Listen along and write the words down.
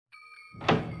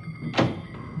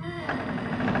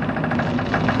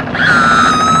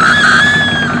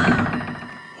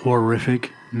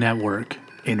Horrific Network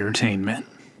Entertainment.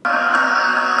 Welcome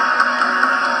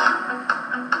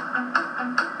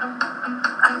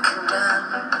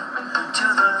to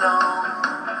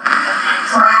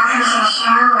the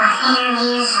show with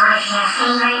interviews with your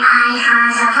favorite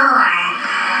icons of horror.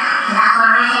 The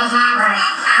Horrific Network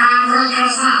proudly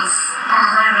presents the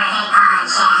Horrific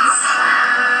Podcast.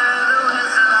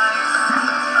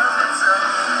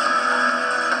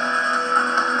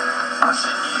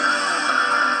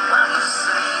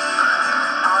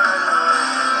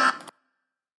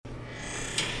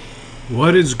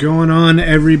 What is going on,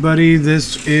 everybody?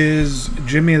 This is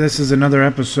Jimmy. This is another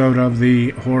episode of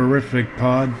the Horrific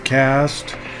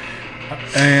Podcast.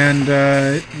 And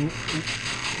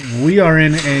we are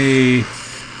in a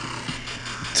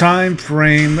time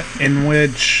frame in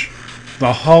which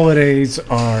the holidays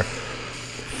are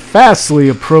fastly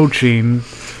approaching.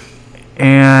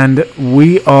 And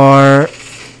we are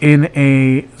in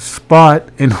a spot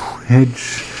in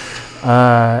which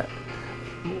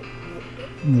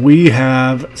we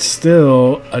have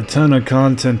still a ton of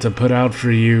content to put out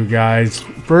for you guys.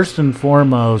 First and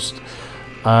foremost,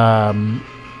 I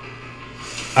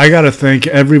gotta thank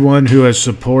everyone who has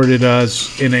supported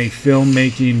us in a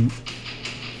filmmaking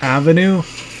avenue,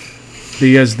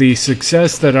 because the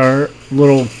success that our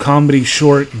little comedy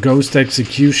short Ghost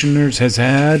Executioners has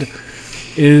had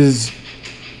is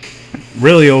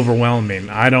really overwhelming.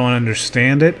 I don't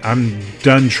understand it. I'm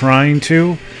done trying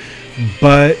to,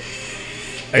 but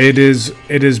it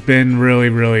has been really,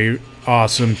 really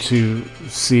awesome to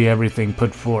see everything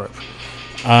put forth.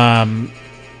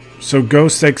 So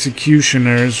Ghost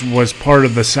Executioners was part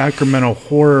of the Sacramento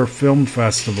Horror Film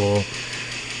Festival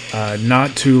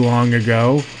not too long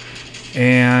ago.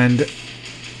 And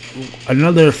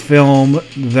another film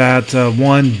that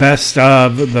won Best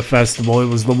of the festival, it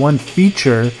was the one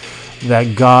feature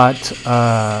that got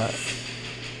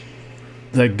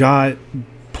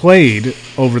played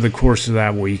over the course of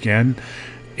that weekend,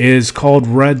 is called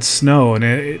Red Snow, and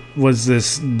it was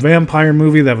this vampire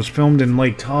movie that was filmed in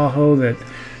Lake Tahoe that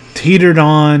teetered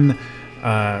on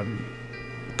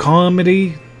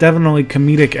comedy, definitely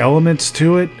comedic elements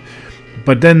to it,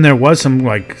 but then there was some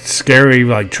like scary,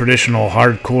 like traditional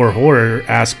hardcore horror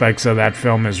aspects of that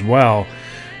film as well,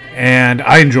 and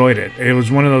I enjoyed it. It was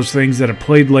one of those things that it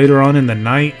played later on in the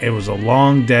night. It was a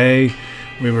long day.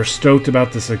 We were stoked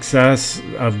about the success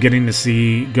of getting to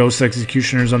see Ghost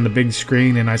Executioners on the big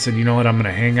screen, and I said, you know what, I'm going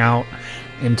to hang out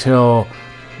until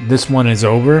this one is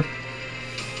over.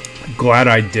 Glad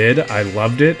I did. I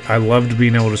loved it. I loved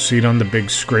being able to see it on the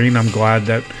big screen. I'm glad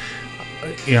that,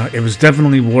 it was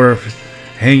definitely worth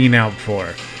hanging out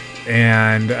for.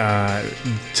 And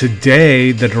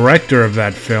today, the director of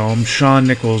that film, Sean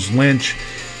Nichols Lynch,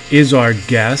 is our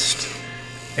guest.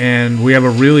 And we have a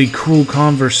really cool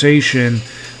conversation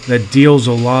that deals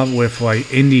a lot with like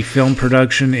indie film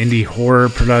production, indie horror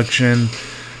production,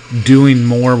 doing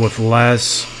more with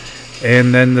less,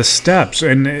 and then the steps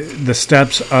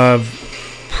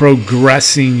of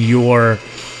progressing your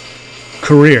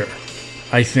career,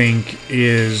 I think,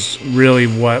 is really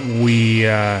what we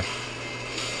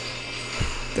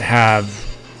have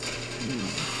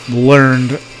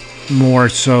learned more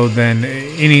so than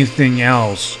anything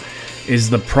else,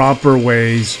 is the proper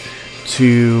ways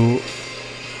to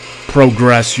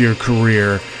progress your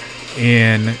career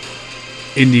in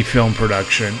indie film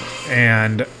production.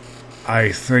 And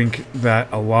I think that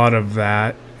a lot of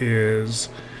that is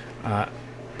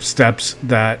steps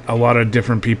that a lot of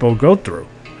different people go through.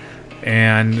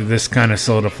 And this kind of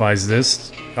solidifies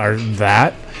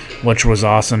that, which was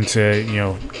awesome to,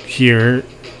 hear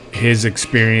his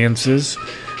experiences.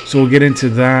 So we'll get into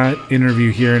that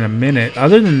interview here in a minute.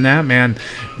 Other than that, man,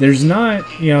 there's not,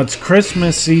 it's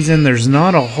Christmas season. There's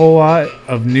not a whole lot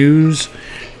of news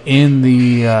in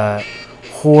the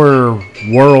horror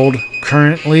world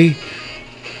currently.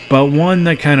 But one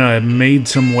that kind of made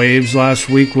some waves last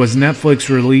week was Netflix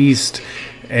released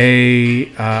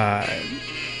a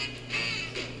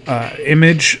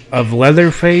image of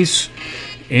Leatherface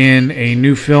in a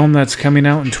new film that's coming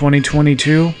out in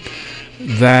 2022.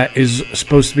 That is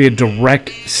supposed to be a direct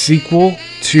sequel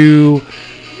to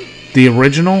the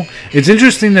original. It's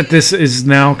interesting that this is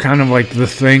now kind of like the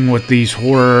thing with these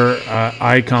horror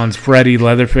icons, Freddy,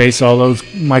 Leatherface, all those,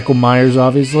 Michael Myers,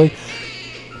 obviously.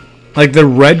 Like, they're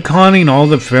retconning all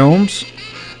the films,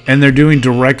 and they're doing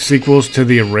direct sequels to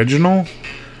the original.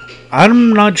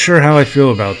 I'm not sure how I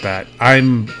feel about that.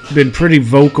 I've been pretty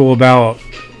vocal about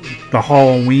the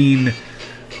Halloween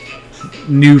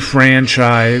new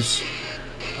franchise.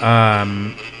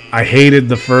 I hated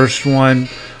the first one.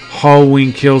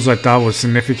 Halloween Kills I thought was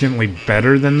significantly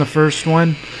better than the first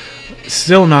one.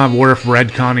 Still not worth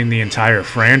retconning the entire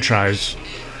franchise.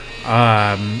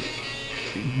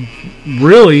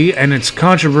 Really, and it's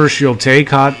controversial take,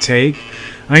 hot take,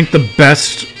 I think the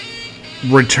best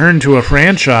return to a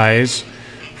franchise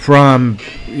from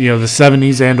the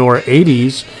 70s and or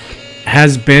 80s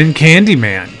has been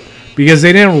Candyman, because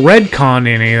they didn't retcon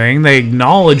anything. They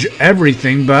acknowledge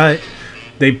everything, but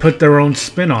they put their own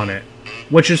spin on it,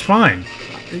 which is fine.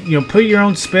 Put your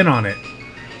own spin on it,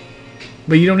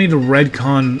 but you don't need to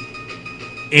retcon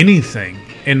anything,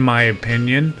 in my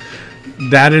opinion.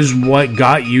 That is what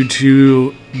got you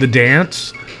to the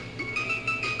dance.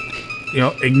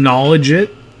 Acknowledge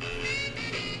it.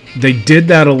 They did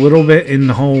that a little bit in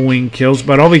the Halloween Kills,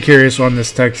 but I'll be curious on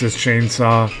this Texas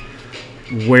Chainsaw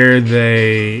where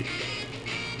they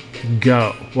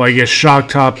go. Like, is Shock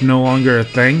Top no longer a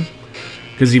thing?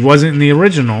 Because he wasn't in the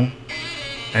original,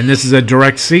 and this is a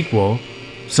direct sequel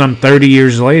some 30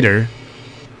 years later.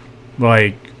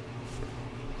 Like,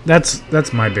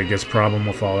 that's my biggest problem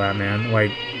with all that, man.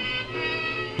 Like,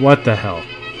 what the hell?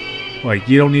 Like,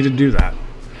 you don't need to do that.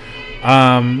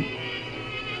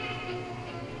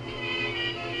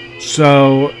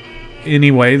 So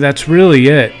anyway, that's really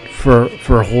it for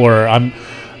horror. I'm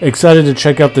excited to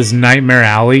check out this Nightmare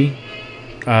Alley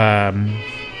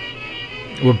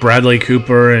with Bradley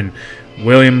Cooper and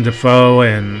William Dafoe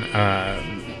and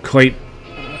Cate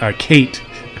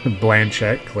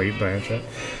Blanchett.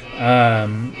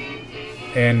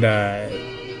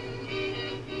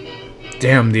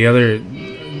 Damn, the other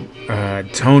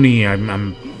Tony,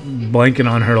 I'm blanking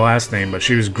on her last name, but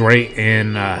she was great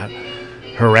in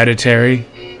Hereditary.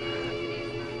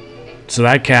 So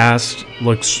that cast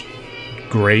looks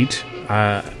great.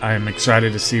 I'm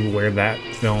excited to see where that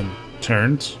film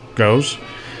goes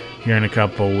here in a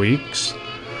couple weeks.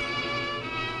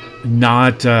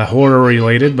 Not horror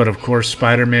related, but of course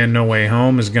Spider-Man No Way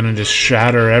Home is going to just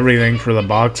shatter everything for the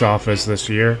box office this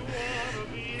year.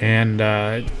 And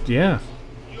yeah,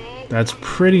 that's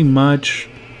pretty much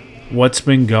what's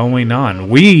been going on.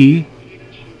 We,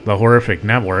 the Horrific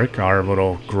Network, our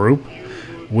little group,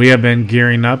 we have been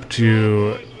gearing up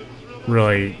to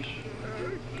really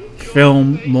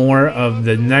film more of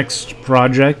the next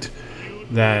project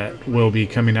that will be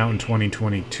coming out in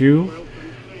 2022.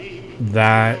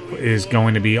 That is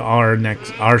going to be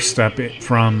our step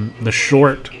from the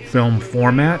short film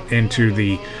format into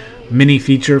the mini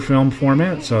feature film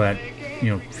format. So that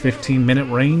 15-minute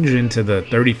range into the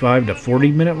 35 to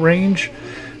 40-minute range.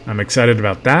 I'm excited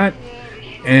about that.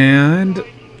 And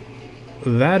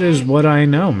that is what I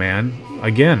know, man.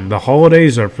 Again, the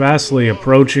holidays are fastly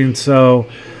approaching, so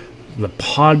the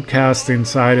podcasting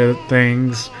side of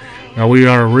things, we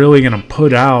are really going to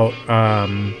put out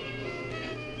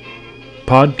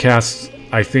podcasts,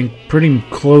 I think, pretty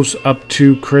close up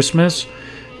to Christmas,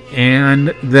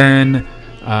 and then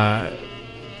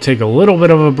take a little bit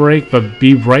of a break, but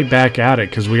be right back at it,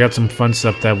 because we got some fun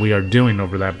stuff that we are doing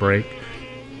over that break.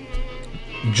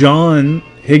 John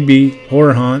Higby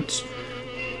Horror Haunts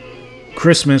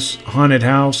Christmas Haunted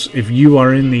House. If you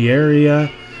are in the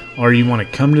area or you want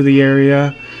to come to the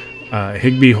area,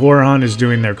 Higby Horror Haunt is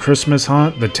doing their Christmas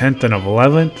haunt the 10th and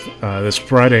 11th, this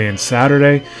Friday and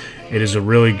Saturday. It is a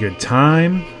really good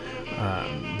time.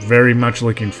 Very much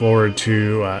looking forward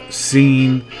to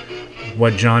seeing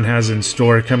what John has in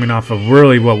store, coming off of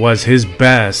really what was his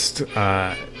best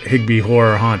Higby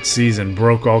Horror Haunt season.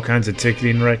 Broke all kinds of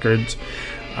ticketing records.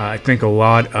 I think a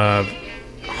lot of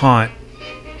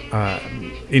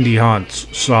indie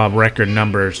haunts saw record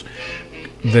numbers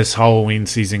this Halloween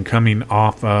season, coming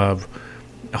off of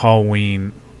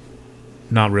Halloween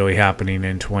not really happening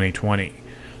in 2020.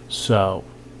 So,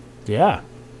 yeah.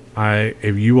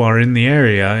 If you are in the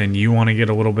area and you want to get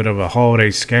a little bit of a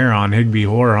holiday scare on, Higby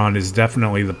Horror Haunt is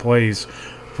definitely the place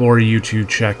for you to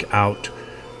check out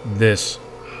this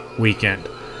weekend.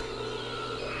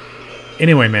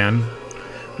 Anyway, man,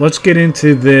 let's get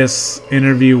into this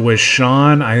interview with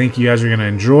Sean. I think you guys are going to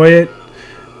enjoy it,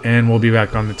 and we'll be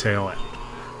back on the tail end.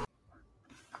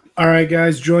 All right,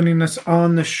 guys, joining us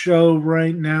on the show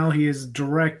right now, he is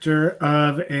director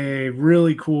of a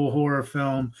really cool horror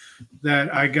film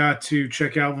that I got to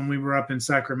check out when we were up in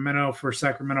Sacramento for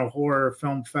Sacramento Horror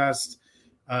Film Fest.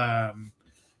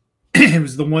 It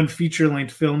was the one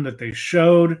feature-length film that they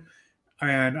showed,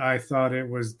 and I thought it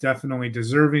was definitely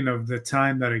deserving of the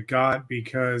time that it got,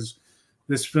 because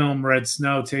this film, Red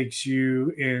Snow, takes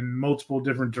you in multiple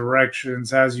different directions,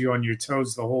 has you on your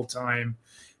toes the whole time.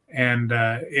 And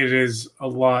it is a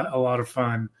lot of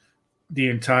fun. the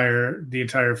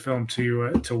entire film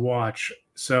to watch.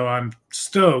 So I'm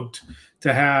stoked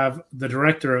to have the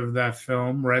director of that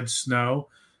film, Red Snow,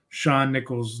 Sean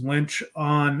Nichols Lynch,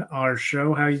 on our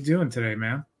show. How you doing today,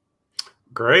 man?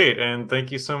 Great, and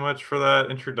thank you so much for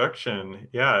that introduction.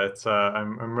 Yeah, it's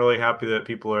I'm really happy that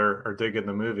people are digging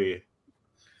the movie.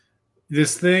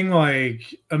 This thing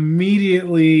like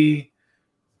immediately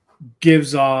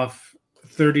gives off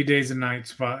 30 Days a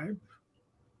Night's vibe,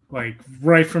 like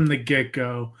right from the get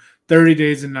go. 30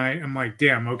 Days a Night. I'm like,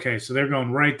 damn, okay, so they're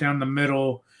going right down the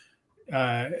middle.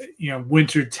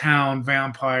 Winter town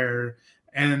vampire,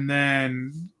 and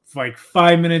then like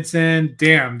 5 minutes in,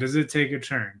 damn, does it take a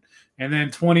turn? And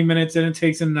then 20 minutes in, it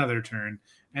takes another turn,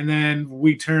 and then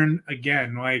we turn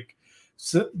again. Like,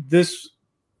 so this,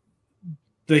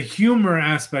 the humor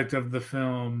aspect of the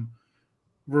film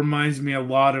reminds me a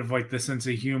lot of like the sense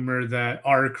of humor that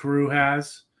our crew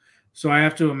has. So I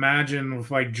have to imagine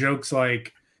with like jokes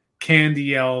like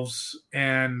candy elves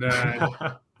and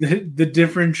the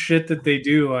different shit that they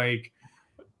do. Like,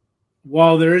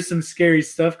 while there is some scary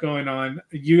stuff going on,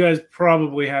 you guys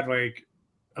probably had like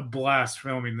a blast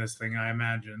filming this thing, I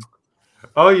imagine.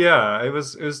 Oh yeah, it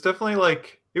was definitely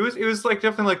like it was like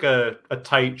definitely like a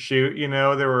tight shoot.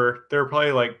 There were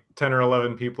probably like 10 or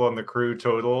 11 people on the crew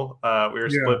total. We were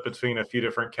Yeah, split between a few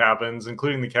different cabins,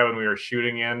 including the cabin we were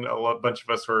shooting in. Bunch of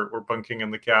us were bunking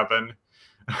in the cabin,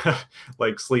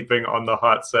 like sleeping on the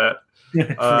hot set.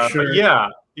 for But sure. yeah,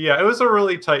 it was a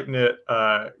really tight knit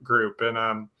group,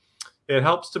 and it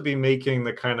helps to be making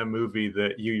the kind of movie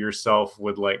that you yourself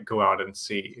would like go out and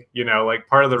see. Like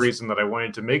part of the reason that I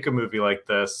wanted to make a movie like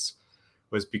this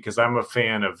was because I'm a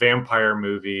fan of vampire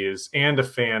movies and a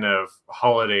fan of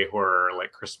holiday horror,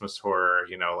 like Christmas horror,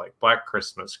 like Black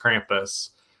Christmas, Krampus,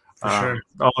 For sure.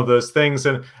 all of those things.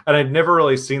 And I'd never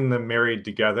really seen them married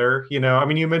together. I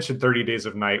mean, you mentioned 30 Days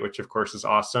of Night, which of course is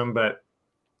awesome, but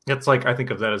it's like I think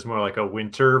of that as more like a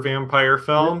winter vampire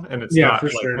film, and it's Yeah, not for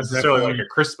like sure. necessarily like Definitely. a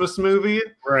Christmas movie.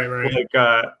 Right, right.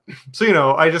 Like, so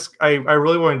I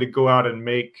really wanted to go out and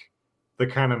make the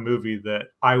kind of movie that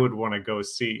I would want to go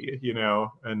see,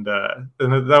 and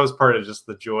that was part of just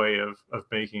the joy of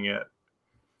making it.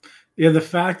 Yeah, the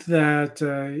fact that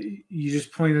you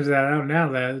just pointed that out now,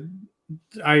 that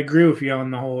I agree with you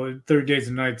on the whole 30 Days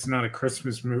and Nights not a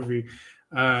Christmas movie.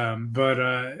 But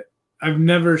I've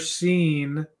never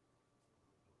seen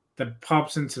that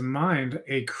pops into mind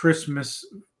a Christmas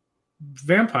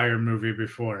vampire movie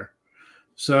before.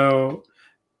 So,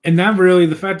 and that really,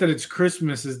 the fact that it's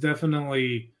Christmas is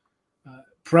definitely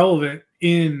relevant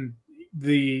in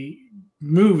the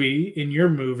movie, in your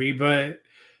movie. But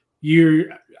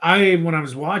when I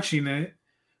was watching it,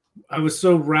 I was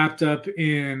so wrapped up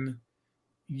in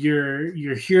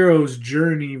your hero's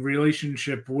journey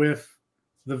relationship with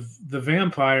the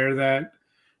vampire that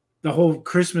the whole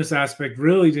Christmas aspect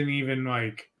really didn't even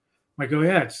like, oh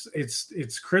yeah,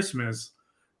 it's Christmas,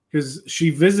 because she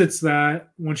visits that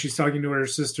when she's talking to her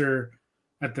sister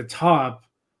at the top,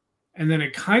 and then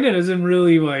it kind of doesn't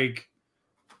really like,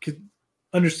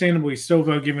 understandably so,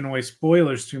 without giving away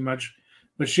spoilers too much,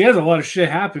 but she has a lot of shit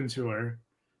happen to her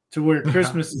to where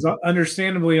Christmas is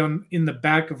understandably on in the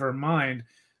back of her mind,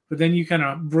 but then you kind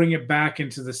of bring it back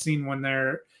into the scene when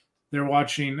they're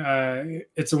watching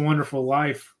It's a Wonderful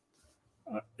Life.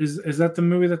 Is that the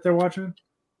movie that they're watching?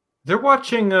 They're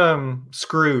watching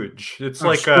Scrooge. It's Oh,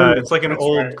 like Scrooge. it's like an That's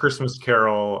old right. Christmas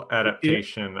Carol Yeah.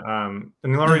 adaptation. And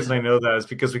the only reason I know that is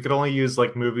because we could only use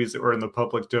like movies that were in the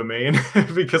public domain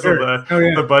because of Sure. Oh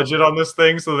the yeah. budget on this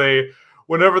thing. So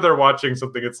whenever they're watching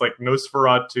something, it's like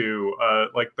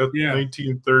Nosferatu, like the Yeah.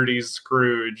 1930s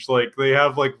Scrooge. Like they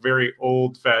have like very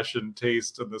old fashioned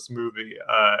taste in this movie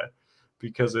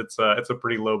because it's a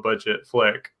pretty low budget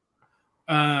flick.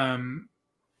 Um,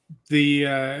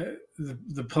 the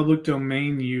public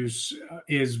domain use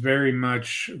is very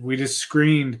much. We just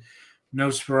screened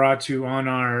Nosferatu on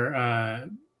our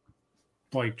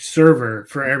like server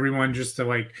for everyone just to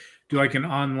like do like an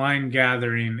online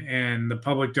gathering, and the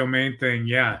public domain thing.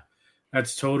 Yeah,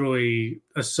 that's totally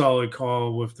a solid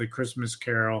call with the Christmas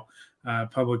Carol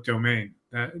public domain.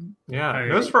 That Yeah, I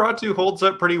Nosferatu holds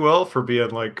up pretty well for being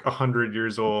like 100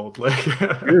 years old. Like,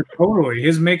 Sure, totally.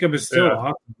 His makeup is still yeah,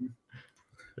 awesome.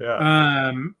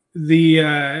 yeah.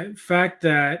 The fact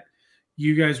that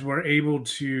you guys were able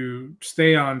to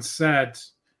stay on set,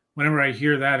 whenever I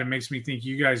hear that, it makes me think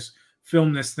you guys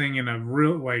filmed this thing in a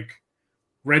real like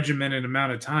regimented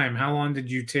amount of time. How long did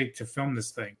you take to film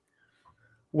this thing?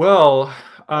 Well,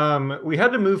 we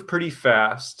had to move pretty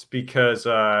fast because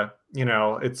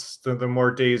it's the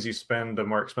more days you spend, the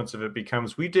more expensive it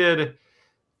becomes. We did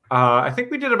I think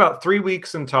we did about 3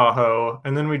 weeks in Tahoe,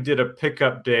 and then we did a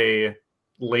pickup day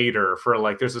later for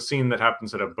like, there's a scene that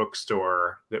happens at a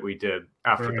bookstore that we did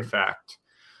after the fact.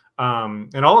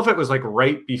 And all of it was like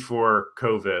right before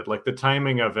COVID. Like the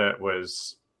timing of it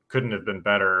couldn't have been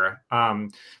better.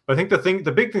 But I think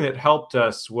the big thing that helped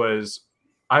us was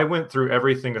I went through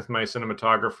everything with my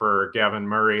cinematographer, Gavin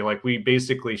Murray. Like we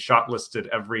basically shot listed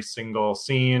every single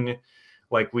scene.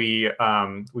 Like we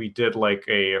did like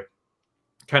a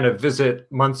kind of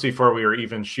visit months before we were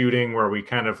even shooting, where we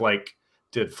kind of like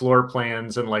did floor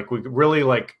plans, and like we really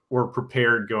like were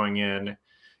prepared going in.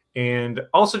 And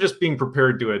also just being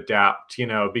prepared to adapt,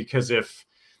 because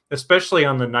especially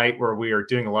on the night where we are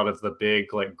doing a lot of the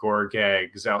big like gore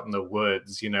gags out in the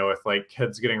woods, with like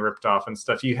heads getting ripped off and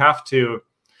stuff,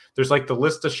 there's like the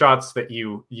list of shots that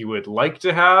you would like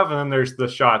to have. And then there's the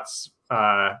shots,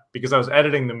 because I was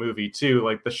editing the movie too,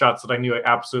 like the shots that I knew I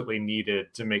absolutely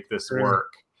needed to make this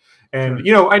work. And,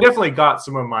 I definitely got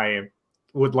some of my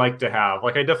would like to have,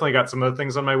 like, I definitely got some of the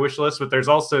things on my wish list, but there's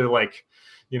also like,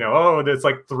 it's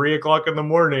like 3 o'clock in the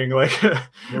morning. Like we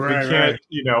can't,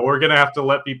 we're going to have to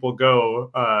let people go.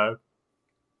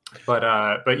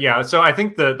 But yeah, so I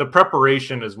think the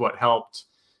preparation is what helped.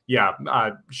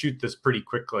 Shoot this pretty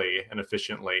quickly and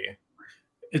efficiently.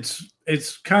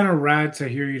 It's kind of rad to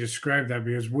hear you describe that,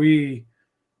 because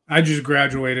I just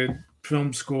graduated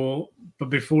film school, but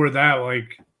before that,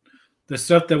 like the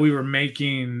stuff that we were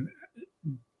making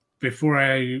before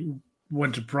I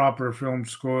went to proper film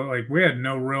school, like we had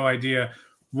no real idea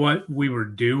what we were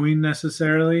doing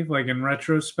necessarily, like in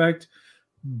retrospect.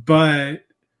 But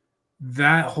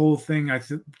that whole thing that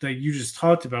you just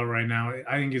talked about right now,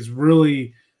 I think is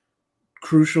really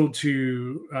crucial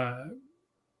to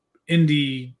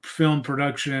indie film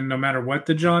production, no matter what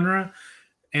the genre.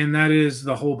 And that is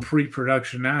the whole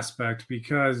pre-production aspect,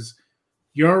 because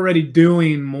you're already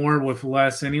doing more with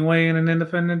less anyway in an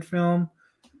independent film.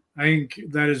 I think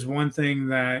that is one thing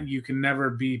that you can never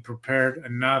be prepared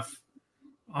enough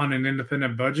on an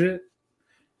independent budget.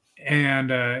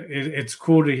 And it's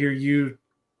cool to hear you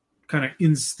kind of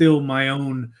instill my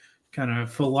own kind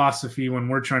of philosophy when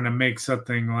we're trying to make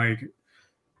something. Like,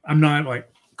 I'm not like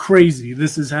crazy.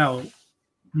 This is how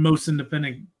most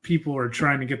independent people are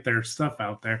trying to get their stuff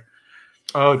out there.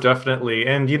 Oh, definitely.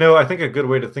 And, I think a good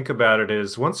way to think about it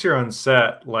is once you're on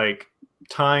set, like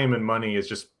time and money is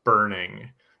just burning.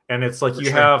 And it's like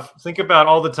think about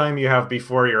all the time you have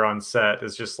before you're on set.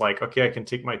 It's just like, okay, I can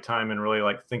take my time and really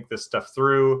like think this stuff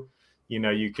through.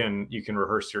 You can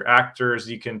rehearse your actors.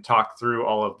 You can talk through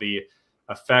all of the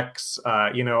effects.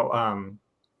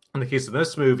 In the case of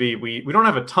this movie, we don't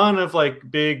have a ton of like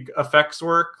big effects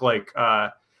work, like,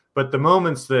 but the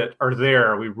moments that are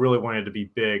there, we really wanted to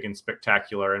be big and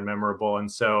spectacular and memorable.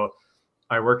 And so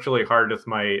I worked really hard with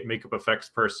my makeup effects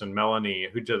person, Melanie,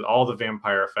 who did all the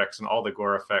vampire effects and all the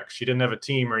gore effects. She didn't have a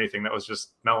team or anything. That was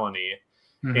just Melanie.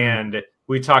 Mm-hmm. And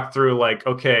we talked through like,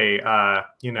 okay,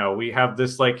 we have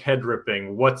this like head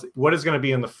ripping. What is going to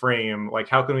be in the frame? Like,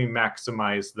 how can we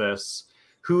maximize this?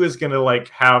 Who is going to like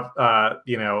have,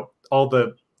 all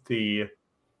the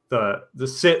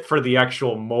sit for the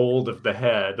actual mold of the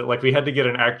head. Like we had to get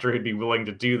an actor who'd be willing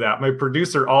to do that. My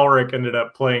producer Ulrich ended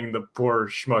up playing the poor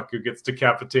schmuck who gets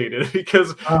decapitated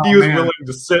because he was willing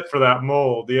to sit for that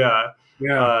mold. Yeah.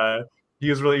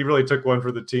 He really took one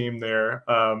for the team there.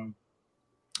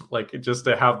 Like just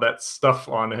to have that stuff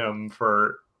on him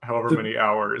for however many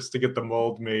hours to get the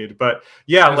mold made. But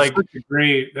yeah,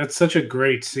 that's such a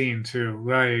great scene too.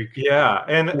 Like, yeah.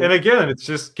 And again, it's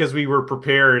just because we were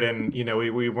prepared and,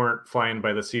 we weren't flying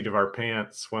by the seat of our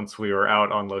pants once we were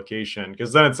out on location,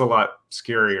 because then it's a lot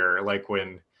scarier, like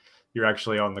when you're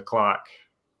actually on the clock.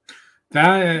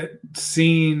 That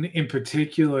scene in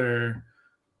particular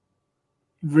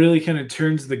really kind of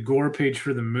turns the gore page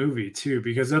for the movie too,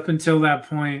 because up until that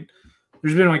point,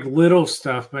 there's been like little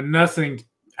stuff, but nothing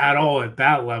at all at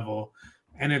that level.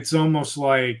 And it's almost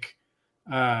like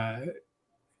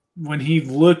when he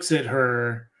looks at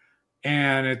her,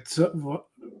 and it's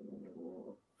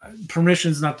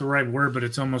permission's not the right word, but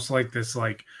it's almost like this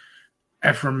like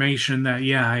affirmation that,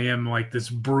 yeah, I am like this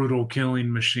brutal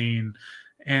killing machine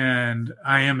and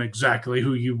I am exactly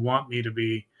who you want me to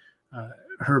be.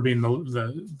 Her being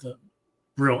the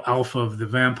real alpha of the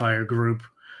vampire group.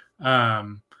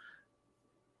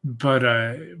 But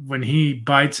when he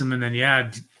bites him and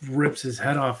then rips his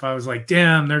head off, I was like,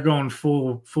 damn, they're going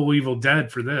full Evil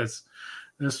Dead for this.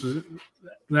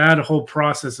 That whole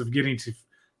process of getting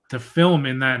to film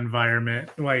in that environment.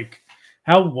 Like,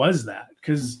 how was that?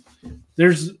 Because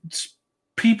there's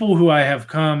people who have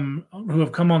come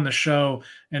on the show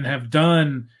and have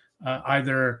done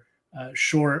either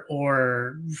short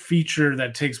or feature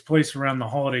that takes place around the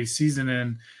holiday season,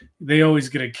 and they always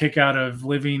get a kick out of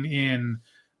living in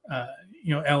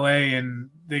LA, and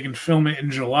they can film it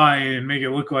in July and make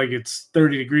it look like it's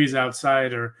 30 degrees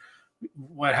outside or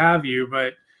what have you.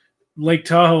 But Lake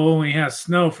Tahoe only has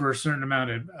snow for a certain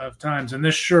amount of times, and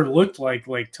this sure looked like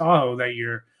Lake Tahoe that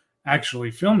you're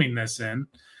actually filming this in.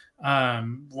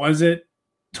 Was it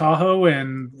Tahoe,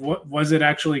 and what was it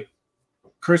actually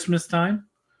Christmas time?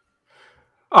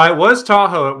 It was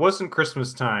Tahoe. It wasn't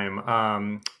Christmas time.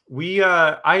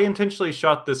 I intentionally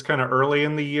shot this kind of early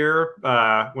in the year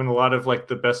when a lot of like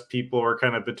the best people were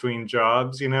kind of between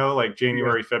jobs. Like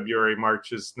January, February,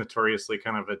 March is notoriously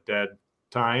kind of a dead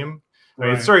time. I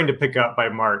mean, it's starting to pick up by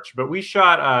March, but we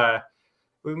shot.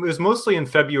 It was mostly in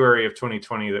February of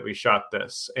 2020 that we shot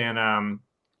this, and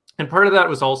part of that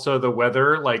was also the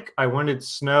weather. Like I wanted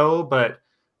snow, but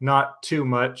not too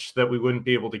much that we wouldn't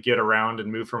be able to get around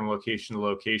and move from location to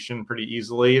location pretty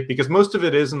easily, because most of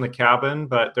it is in the cabin,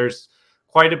 but there's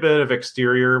quite a bit of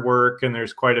exterior work, and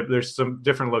there's some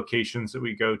different locations that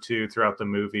we go to throughout the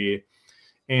movie.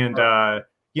 And,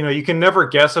 you can never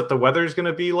guess what the weather's going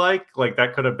to be like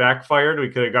that could have backfired. We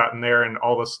could have gotten there and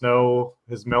all the snow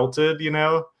has melted,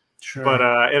 Sure. But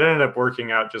it ended up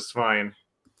working out just fine.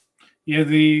 Yeah.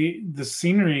 The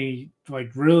scenery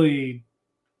really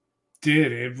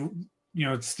did it.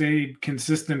 It stayed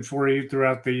consistent for you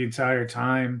throughout the entire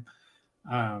time.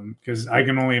 Because I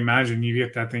can only imagine you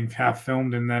get that thing half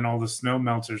filmed and then all the snow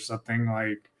melts or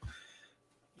something.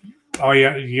 Oh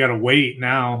yeah, you gotta wait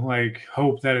now.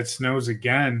 Hope that it snows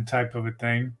again, type of a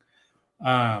thing.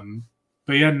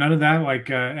 But yeah, none of that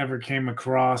ever came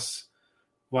across.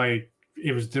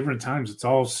 It was different times. It's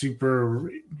all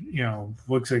super,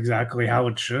 looks exactly how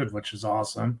it should, which is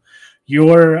awesome.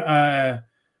 Your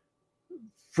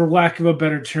for lack of a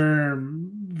better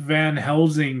term, Van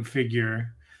Helsing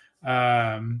figure.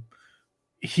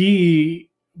 He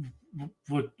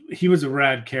was a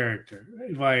rad character.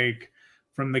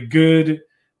 From the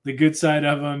good side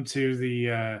of him to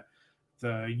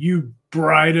the you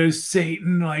bride of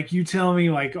Satan, you tell me,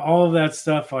 all of that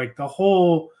stuff, your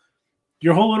whole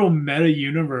little meta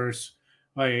universe.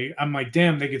 I'm like,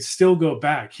 damn, they could still go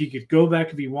back. He could go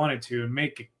back if he wanted to and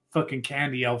make fucking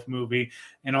Candy Elf movie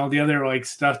and all the other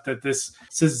stuff that this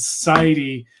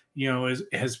society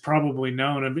has probably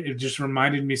known. It just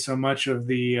reminded me so much of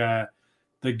the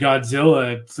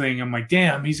Godzilla thing. I'm like,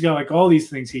 damn, he's got all these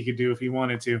things he could do if he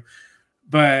wanted to.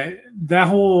 But that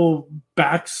whole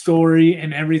backstory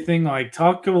and everything,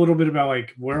 talk a little bit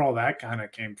about where all that kind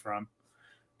of came from,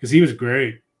 because he was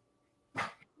great.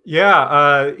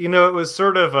 Yeah, it was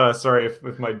sort of sorry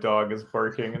if my dog is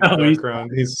barking in the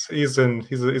background.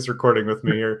 He's recording with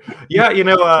me here. Yeah,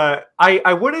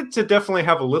 I wanted to definitely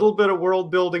have a little bit of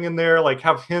world building in there,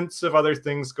 have hints of other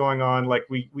things going on.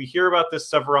 We hear about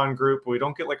this Severon group, but we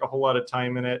don't get a whole lot of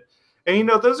time in it. And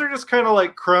those are just kind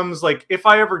of crumbs. If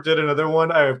I ever did another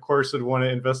one, I of course would want to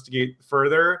investigate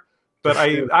further. But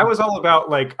I was all about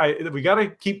we got to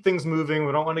keep things moving.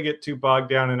 We don't want to get too bogged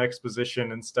down in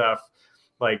exposition and stuff.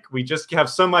 We just have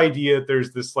some idea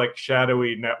there's this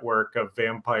shadowy network of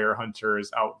vampire hunters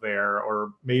out there,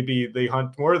 or maybe they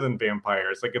hunt more than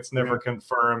vampires. It's never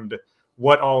confirmed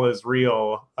what all is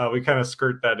real. We kind of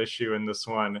skirt that issue in this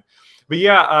one. But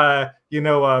yeah,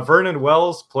 Vernon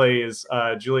Wells plays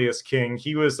Julius King.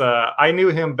 He was, I knew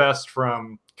him best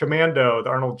from Commando, the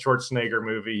Arnold Schwarzenegger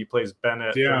movie. He plays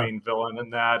Bennett, the main villain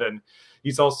in that. And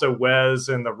he's also Wes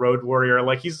in The Road Warrior.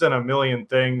 He's done a million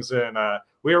things, and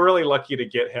we were really lucky to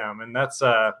get him. And that's,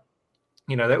 that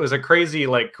was a crazy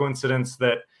coincidence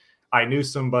that I knew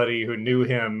somebody who knew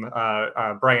him,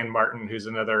 Brian Martin, who's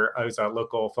a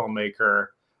local filmmaker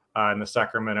in the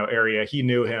Sacramento area. He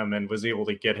knew him and was able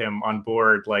to get him on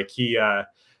board.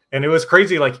 And it was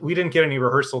crazy. We didn't get any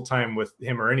rehearsal time with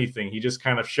him or anything. He just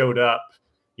kind of showed up,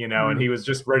 and he was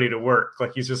just ready to work.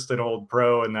 He's just an old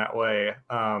pro in that way.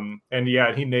 And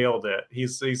yeah, he nailed it.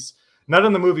 He's not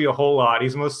in the movie a whole lot.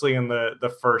 He's mostly in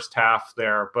the first half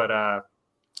there, but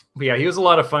yeah, he was a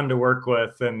lot of fun to work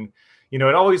with. And, it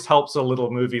always helps a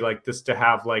little movie like this to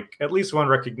have at least one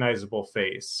recognizable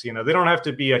face. They don't have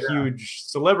to be a huge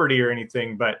celebrity or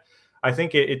anything, but I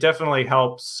think it definitely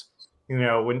helps,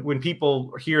 when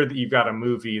people hear that you've got a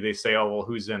movie, they say, oh, well,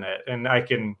 who's in it? And I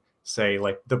can say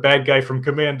the bad guy from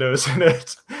Commando's in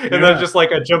it. And that's just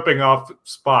a jumping off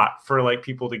spot for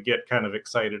people to get kind of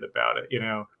excited about it,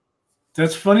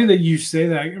 That's funny that you say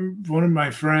that. One of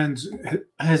my friends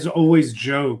has always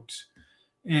joked,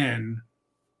 and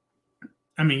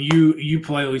I mean, you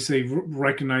politely say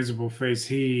recognizable face.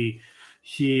 He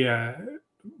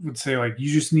would say like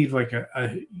you just need like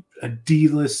a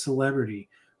D-list celebrity.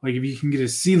 Like if you can get a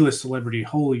C-list celebrity,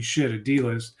 holy shit, a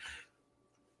D-list.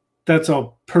 That's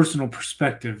all personal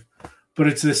perspective, but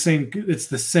it's the same. It's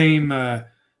the same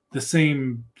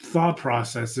thought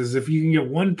process as if you can get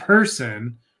one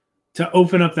person to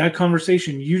open up that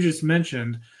conversation you just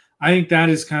mentioned. I think that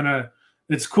is kind of,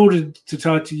 it's cool to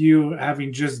talk to you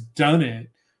having just done it,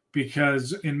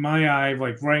 because in my eye,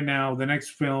 like right now, the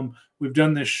next film, we've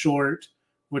done this short,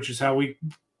 which is how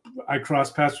I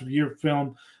cross paths with your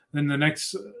film. Then the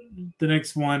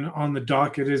next one on the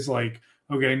docket is like,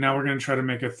 okay, now we're going to try to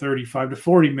make a 35 to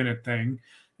 40 minute thing,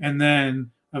 and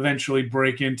then eventually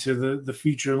break into the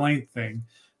feature length thing.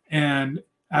 And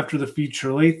after the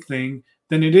feature length thing,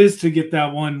 then it is to get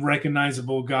that one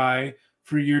recognizable guy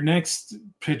for your next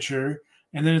picture.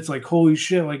 And then it's like, holy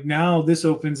shit, like now this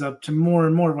opens up to more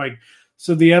and more. Like,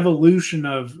 so the evolution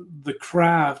of the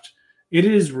craft, it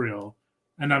is real.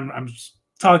 And I'm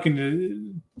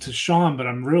talking to Sean, but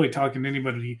I'm really talking to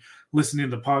anybody listening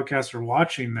to the podcast or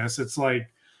watching this. It's like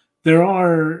there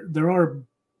are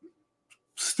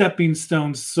stepping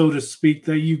stones, so to speak,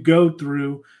 that you go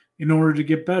through in order to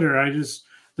get better.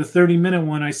 The 30-minute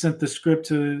one, I sent the script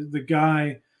to the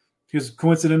guy because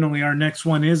coincidentally our next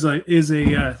one is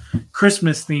a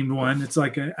Christmas themed one. It's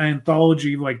like an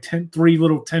anthology, like 3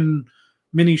 little 10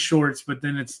 mini shorts, but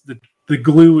then it's the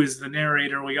glue is the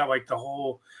narrator. We got like the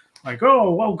whole like,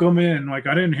 oh, welcome in. Like,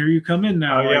 I didn't hear you come in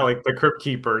now. Oh, yeah, like the Crypt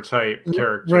Keeper type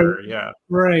character. Right, yeah.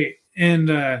 Right.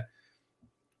 And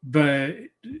but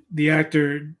the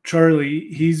actor Charlie,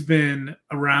 he's been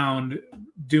around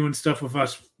doing stuff with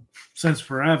us since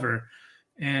forever,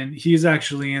 and he's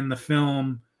actually in the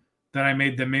film that I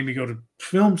made that made me go to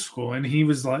film school. And he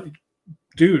was like,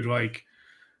 dude, like,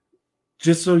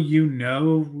 just so you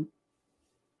know,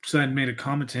 so I made a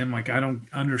comment to him like, I don't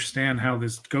understand how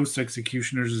this Ghost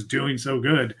Executioners is doing so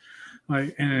good.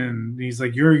 Like, and he's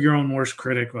like, you're your own worst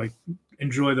critic, like,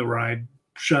 enjoy the ride,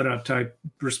 shut up type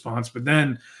response. But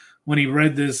then when he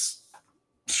read this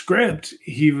script,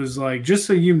 he was like, just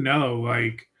so you know,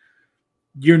 like,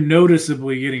 you're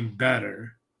noticeably getting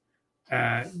better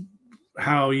at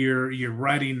how you're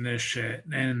writing this shit.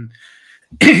 And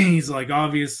he's like,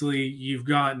 obviously you've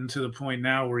gotten to the point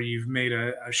now where you've made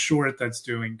a short that's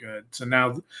doing good. So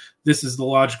now this is the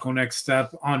logical next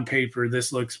step. On paper,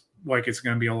 this looks like it's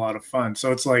going to be a lot of fun.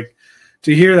 So it's like,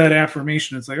 to hear that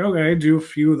affirmation, it's like, okay, do a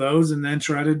few of those and then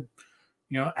try to,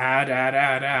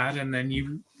 add, and then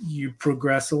you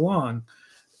progress along.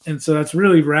 And so that's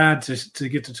really rad to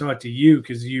get to talk to you,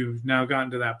 because you've now gotten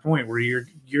to that point where your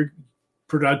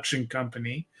production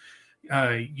company,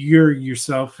 you're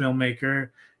yourself filmmaker,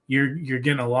 you're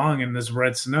getting along, and this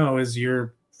Red Snow is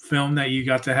your film that you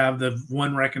got to have the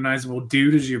one recognizable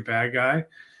dude as your bad guy,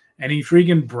 and he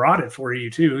freaking brought it for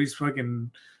you too. He's fucking,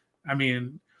 I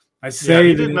mean, I say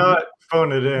he did not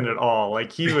phone it in at all.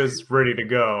 Like, he was ready to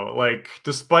go. Like,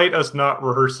 despite us not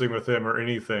rehearsing with him or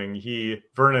anything,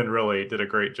 Vernon really did a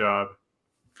great job.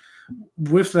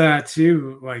 With that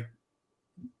too, like,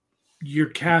 your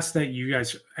cast that you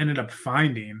guys ended up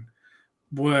finding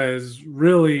was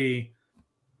really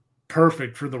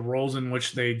perfect for the roles in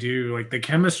which they do. Like, the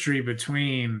chemistry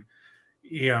between,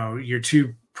 your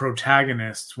two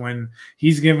protagonists, when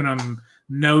he's giving them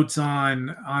notes on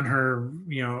her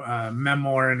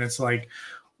memoir, and it's like,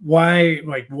 why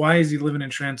is he living in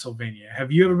Transylvania?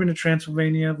 Have you ever been to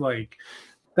Transylvania? Like,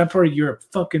 that part of Europe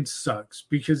fucking sucks,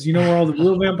 because you know where all the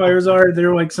real vampires are?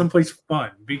 They're like someplace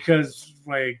fun, because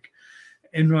like,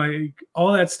 and like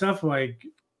all that stuff. Like,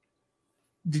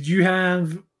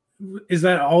 is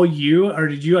that all you, or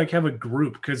did you like have a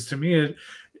group? Because to me,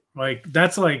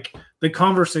 that's like the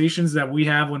conversations that we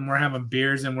have when we're having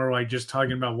beers and we're like just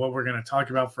talking about what we're going to talk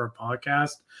about for a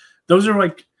podcast. Those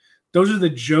are the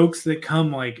jokes that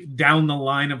come like down the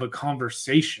line of a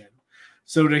conversation.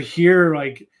 So to hear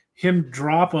like him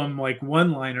drop them like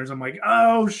one-liners, I'm like,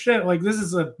 oh shit, like this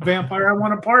is a vampire I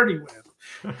want to party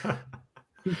with.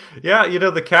 Yeah,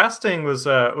 the casting was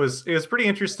pretty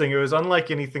interesting. It was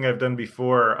unlike anything I've done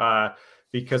before,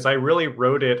 because I really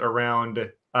wrote it around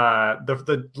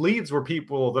the leads were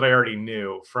people that I already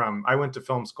knew from. I went to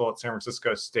film school at San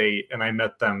Francisco State, and I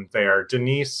met them there.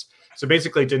 Denise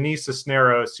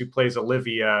Cisneros, who plays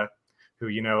Olivia, who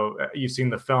you've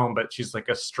seen the film, but she's like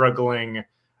a struggling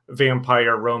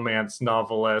vampire romance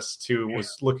novelist who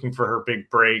was looking for her big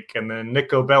break. And then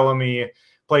Nico Bellamy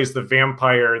plays the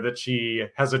vampire that she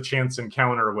has a chance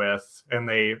encounter with, and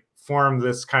they form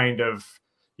this kind of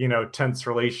tense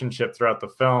relationship throughout the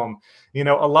film. A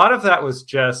lot of that was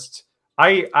just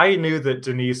I knew that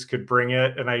Denise could bring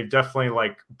it, and I definitely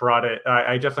like brought it.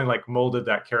 I definitely like molded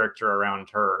that character around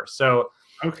her. So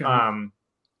Okay.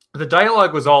 the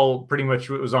dialogue was all pretty much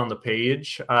what was on the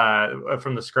page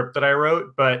from the script that I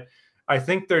wrote, but I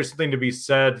think there's something to be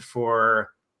said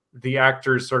for the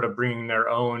actors sort of bringing their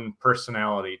own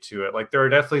personality to it. Like there are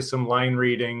definitely some line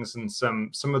readings and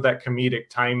some of that comedic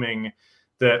timing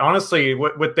that honestly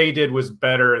what they did was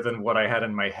better than what I had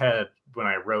in my head when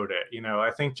I wrote it. You know,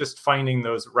 I think just finding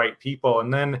those right people,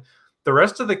 and then the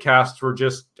rest of the cast were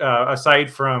just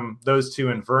aside from those two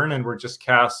and Vernon were just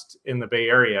cast in the Bay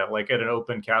Area, like at an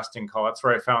open casting call. That's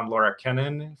where I found Laura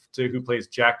Kennan, who plays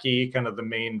Jackie, kind of the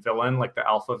main villain, like the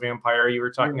alpha vampire you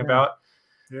were talking about.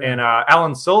 Yeah. And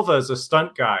Alan Silva is a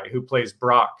stunt guy who plays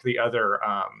Brock, the other.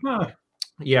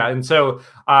 Yeah, and so,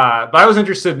 but I was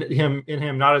interested in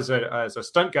him not as a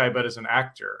stunt guy, but as an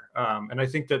actor. And I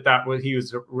think that what he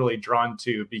was really drawn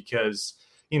to because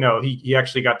you know he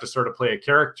actually got to sort of play a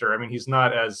character. I mean, he's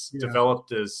not as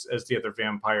developed as the other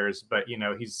vampires, but you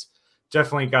know he's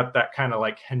definitely got that kind of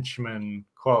like henchman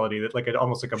quality that like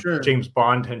almost like a James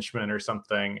Bond henchman or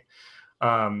something.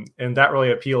 And that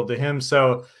really appealed to him.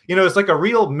 So, you know, it's like a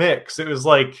real mix. It was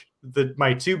like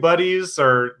my two buddies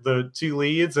are the two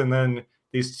leads, and then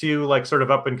these two like sort of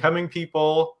up and coming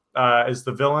people as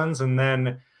the villains. And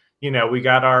then, you know, we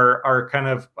got our kind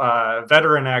of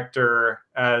veteran actor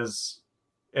as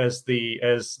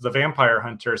the vampire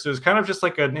hunter. So it was kind of just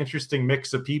like an interesting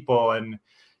mix of people. And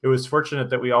it was fortunate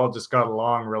that we all just got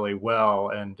along really well.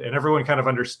 And everyone kind of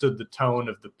understood the tone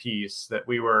of the piece, that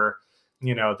we were,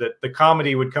 you know, that the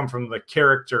comedy would come from the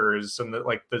characters and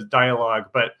the dialogue,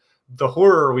 but the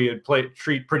horror we would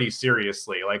treat pretty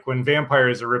seriously. Like when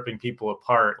vampires are ripping people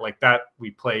apart, like that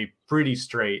we play pretty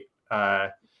straight.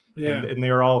 And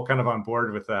they were all kind of on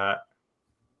board with that.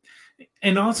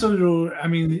 And also, I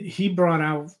mean, he brought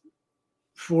out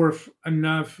forth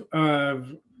enough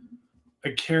of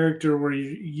a character where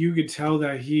you could tell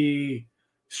that he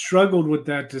struggled with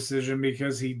that decision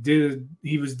because he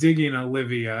was digging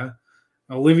Olivia.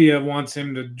 Olivia wants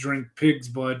him to drink pig's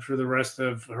blood for the rest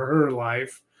of her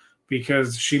life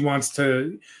because she wants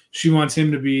him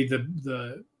to be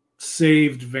the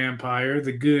saved vampire,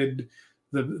 the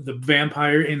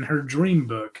vampire in her dream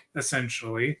book,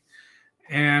 essentially.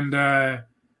 And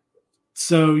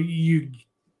so you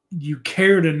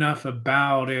cared enough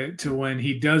about it to when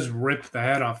he does rip the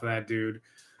head off of that dude,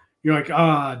 you're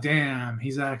like, damn,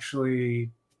 he's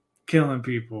actually killing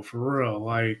people for real.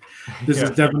 Like this is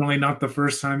definitely not the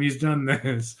first time he's done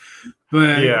this.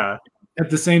 But at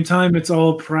the same time, it's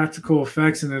all practical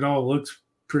effects and it all looks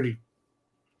pretty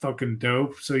fucking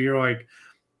dope. So you're like,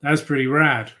 that's pretty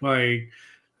rad. Like,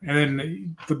 and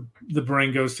then the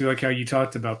brain goes to like how you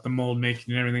talked about the mold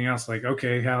making and everything else. Like,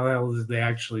 okay, how the hell did they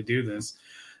actually do this?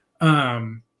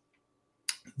 The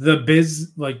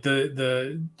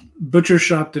butcher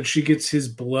shop that she gets his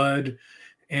blood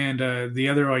and the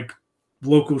other like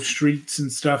local streets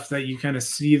and stuff that you kind of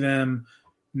see them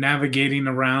navigating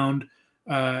around.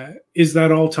 Is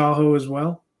that all Tahoe as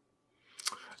well?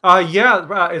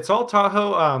 It's all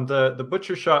Tahoe. The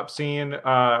butcher shop scene,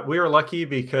 we were lucky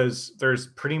because there's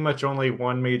pretty much only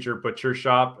one major butcher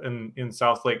shop in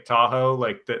South Lake Tahoe,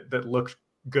 like that looked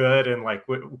good and like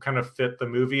what kind of fit the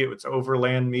movie. It was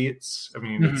Overland Meats. I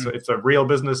mean, it's a real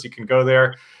business. You can go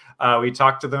there. We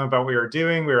talked to them about what we were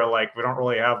doing. We were like, we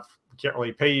can't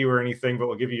really pay you or anything, but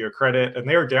we'll give you your credit. And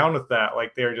they were down with that.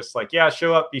 Like they were just like, yeah,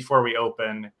 show up before we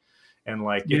open. And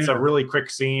like, it's a really quick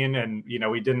scene and, you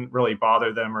know, we didn't really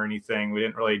bother them or anything. We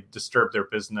didn't really disturb their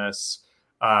business.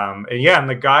 And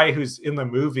the guy who's in the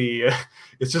movie,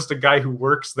 it's just a guy who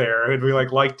works there. And we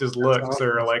liked his looks. Awesome.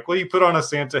 Or like, well, you put on a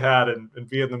Santa hat and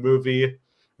be in the movie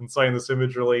and sign this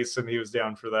image release. And he was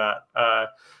down for that.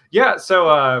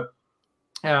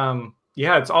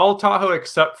 It's all Tahoe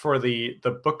except for the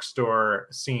bookstore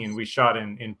scene we shot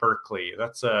in Berkeley.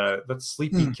 That's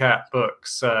Sleepy Cat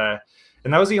Books.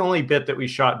 And that was the only bit that we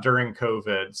shot during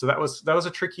COVID. So that was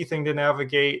a tricky thing to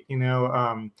navigate. You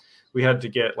know, we had to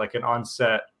get like an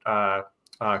on-set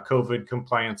COVID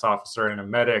compliance officer and a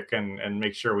medic and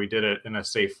make sure we did it in a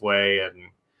safe way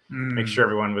and make sure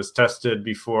everyone was tested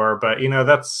before. But, you know,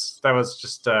 that was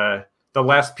just the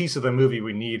last piece of the movie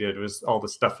we needed was all the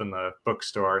stuff in the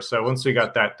bookstore. So once we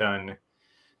got that done,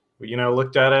 we, you know,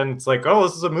 looked at it and it's like, oh,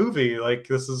 this is a movie. Like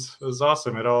this is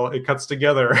awesome. It cuts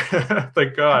together.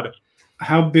 Thank God.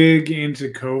 How big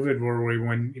into COVID were we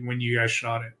when you guys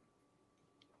shot it?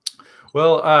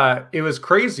 Well, it was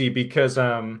crazy because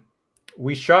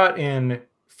we shot in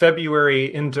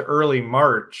February into early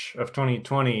March of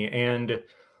 2020. And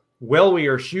while we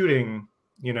are shooting,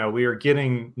 we were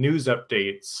getting news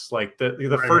updates. Like the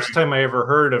Right, first time I ever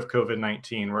heard of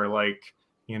COVID-19 were like,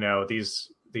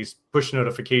 these push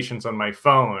notifications on my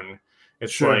phone.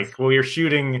 It's Sure. like, well, you're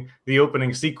shooting the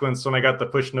opening sequence when I got the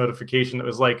push notification. It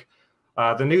was like,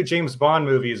 the new James Bond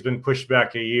movie has been pushed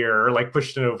back a year, or like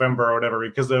pushed to November or whatever,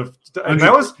 because of, and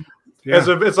that was, Yeah.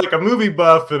 it's like a movie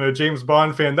buff and a James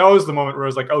Bond fan, that was the moment where I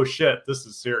was like, oh shit, this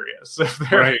is serious.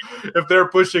 If they're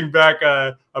pushing back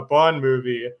a Bond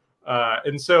movie.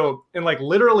 And like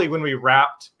literally when we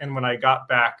wrapped and when I got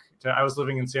back I was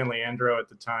living in San Leandro at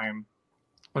the time,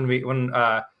 when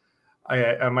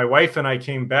my wife and I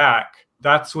came back,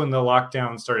 that's when the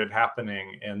lockdown started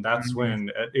happening. And that's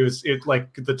when it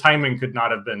like the timing could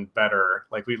not have been better.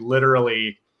 Like we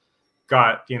literally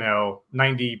got,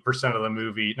 90% of the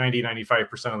movie,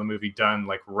 95% of the movie done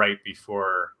like right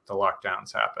before the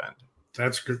lockdowns happened.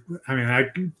 That's good. I mean,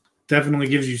 that definitely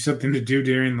gives you something to do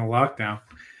during the lockdown.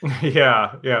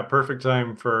 Yeah. Perfect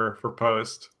time for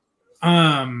post.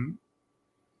 The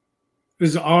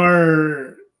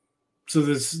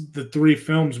three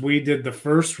films, we did the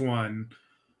first one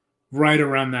right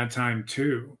around that time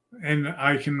too. And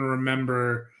I can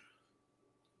remember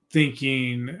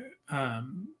thinking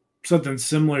something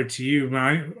similar to you.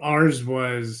 Ours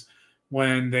was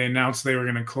when they announced they were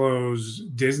going to close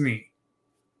Disney.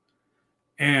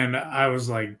 And I was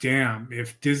like, damn,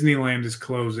 if Disneyland is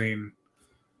closing,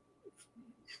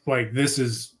 like this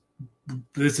is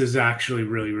actually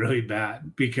really, really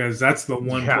bad, because that's the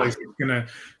one place that's going to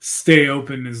stay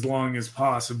open as long as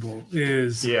possible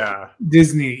is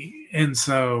Disney. And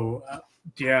so,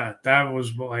 that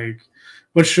was like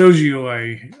what shows you,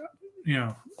 like,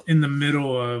 in the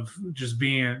middle of just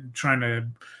trying to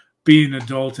be an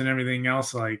adult and everything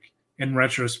else, like in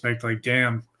retrospect, like,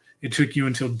 damn, it took you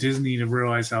until Disney to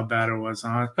realize how bad it was,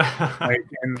 huh? Like,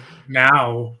 and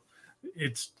now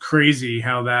it's crazy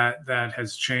how that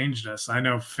has changed us. I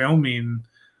know filming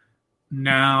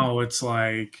now, it's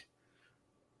like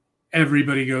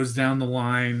everybody goes down the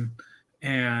line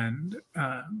and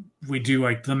we do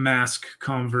like the mask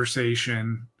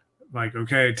conversation. Like,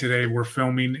 okay, today we're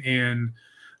filming in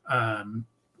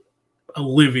a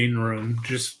living room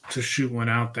just to shoot one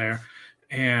out there.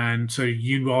 And so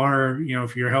you are,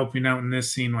 if you're helping out in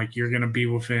this scene, like you're going to be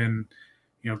within,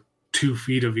 2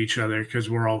 feet of each other because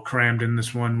we're all crammed in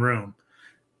this one room.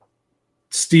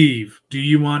 Steve, do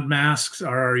you want masks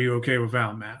or are you okay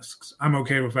without masks? I'm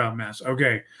okay without masks.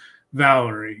 Okay.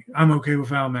 Valerie, I'm okay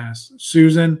without masks.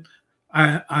 Susan,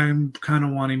 I'm kind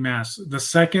of wanting masks. The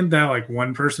second that like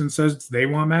one person says they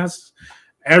want masks,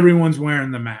 everyone's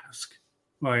wearing the mask.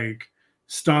 Like,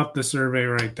 stop the survey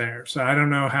right there. So I don't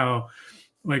know how,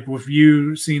 like, with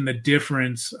you seeing the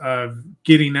difference of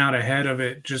getting out ahead of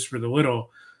it just for the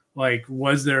little, like,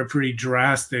 was there a pretty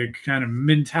drastic kind of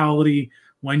mentality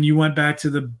when you went back to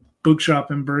the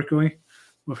bookshop in Berkeley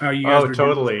with how you guys were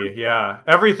totally. Yeah.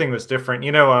 Everything was different,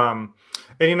 and,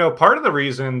 part of the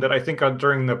reason that I think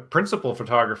during the principal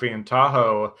photography in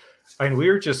Tahoe, I mean, we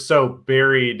were just so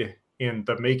buried in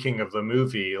the making of the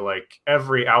movie. Like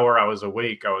every hour I was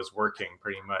awake, I was working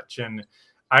pretty much. And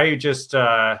I just,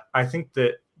 I think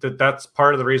that's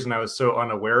part of the reason I was so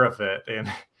unaware of it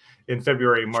in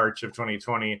February, March of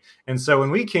 2020. And so when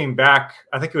we came back,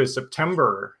 I think it was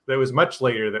September, that was much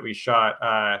later that we shot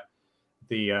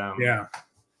the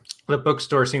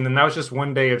bookstore scene. And that was just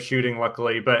one day of shooting,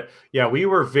 luckily. But yeah, we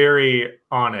were very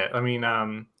on it. I mean,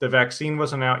 the vaccine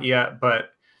wasn't out yet, but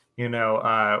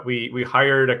we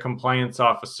hired a compliance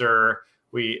officer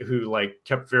who like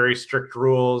kept very strict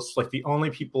rules. Like the only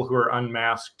people who were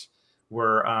unmasked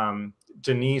were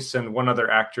Denise and one other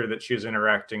actor that she was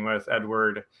interacting with,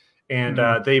 Edward. And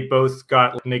they both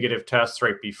got negative tests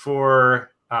right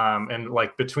before. And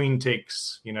like between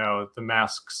takes, the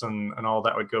masks and all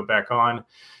that would go back on.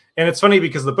 And it's funny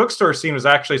because the bookstore scene was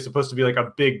actually supposed to be like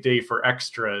a big day for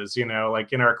extras,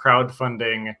 like in our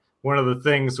crowdfunding. One of the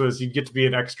things was you'd get to be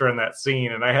an extra in that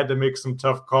scene. And I had to make some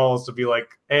tough calls to be like,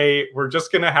 hey, we're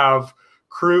just going to have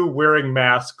crew wearing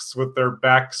masks with their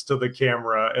backs to the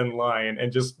camera in line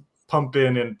and just pump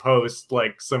in and post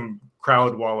like some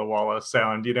crowd walla walla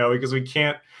sound, because we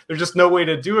can't, there's just no way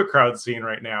to do a crowd scene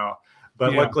right now.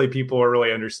 But luckily people were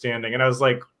really understanding. And I was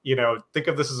like, think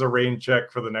of this as a rain check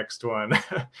for the next one.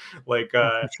 Like,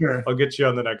 sure. I'll get you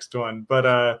on the next one.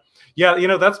 But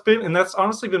that's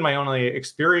honestly been my only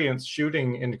experience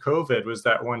shooting in COVID, was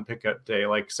that one pickup day.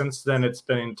 Like since then it's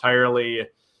been entirely,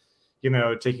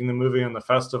 taking the movie on the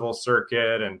festival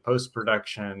circuit and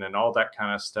post-production and all that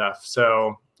kind of stuff.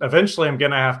 So eventually I'm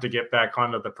going to have to get back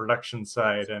onto the production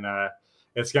side, and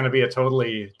it's going to be a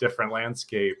totally different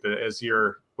landscape, as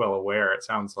you're well aware, it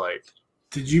sounds like.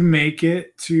 Did you make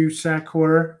it to SAC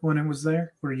Horror when it was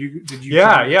there? Or did you?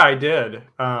 Yeah, I did.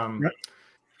 Right.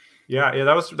 Yeah,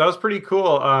 that was pretty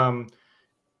cool.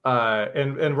 And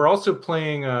we're also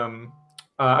playing. I'm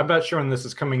not sure when this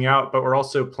is coming out, but we're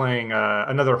also playing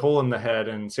another Hole in the Head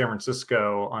in San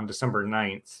Francisco on December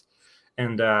 9th.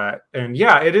 And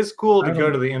yeah, it is cool to go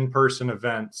to the in-person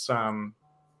events. So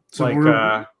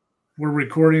we're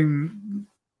recording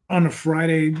on a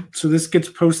Friday, so this gets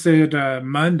posted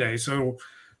Monday. So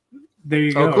there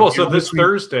you go. Oh, cool. So this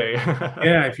Thursday.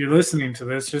 Yeah, if you're listening to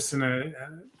this, just in a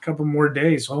couple more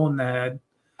days, Hole in the Head.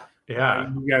 Yeah.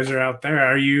 You guys are out there.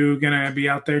 Are you going to be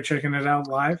out there checking it out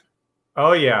live?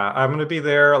 Oh yeah, I'm gonna be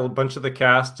there. A bunch of the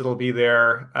cast, it'll be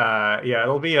there. Yeah,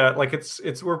 it'll be like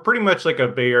we're pretty much like a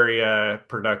Bay Area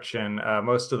production.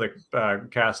 Most of the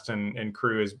cast and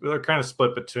crew they're kind of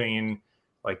split between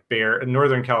like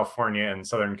Northern California and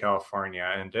Southern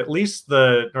California, and at least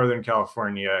the Northern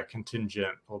California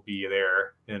contingent will be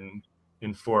there in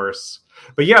force.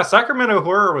 But yeah, Sacramento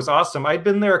Horror was awesome. I'd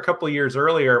been there a couple of years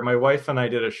earlier. My wife and I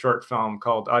did a short film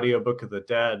called Audiobook of the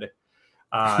Dead.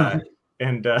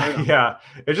 And yeah,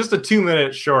 it's just a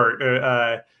 2-minute short.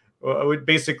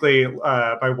 Basically,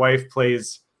 my wife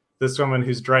plays this woman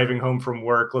who's driving home from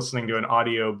work, listening to an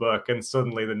audiobook, and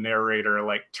suddenly the narrator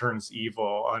like turns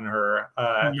evil on her.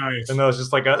 Nice. And that was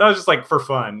just like for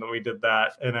fun that we did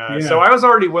that. And so I was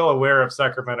already well aware of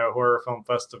Sacramento Horror Film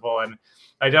Festival, and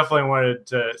I definitely wanted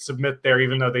to submit there,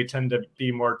 even though they tend to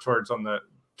be more towards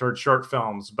short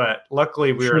films. But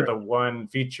luckily, we were the one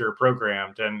feature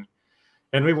programmed,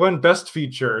 and we won Best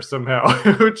Feature somehow,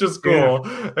 which is cool.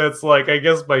 Yeah. It's like, I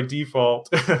guess by default.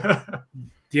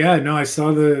 Yeah, no, I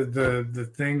saw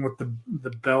the thing with the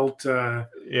belt.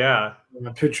 Yeah,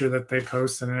 the picture that they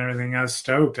posted and everything. I was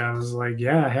stoked. I was like,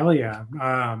 yeah, hell yeah.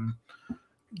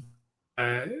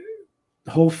 The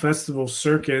whole festival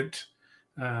circuit.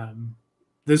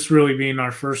 This really being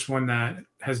our first one that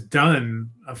has done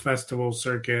a festival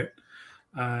circuit.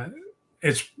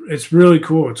 It's really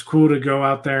cool. It's cool to go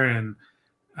out there and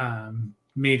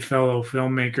meet fellow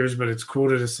filmmakers, but it's cool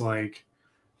to just like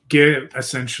get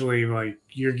essentially like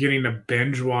you're getting to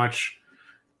binge watch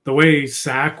the way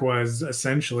SAC was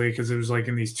essentially, because it was like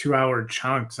in these 2-hour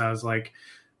chunks. I was like,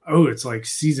 oh, it's like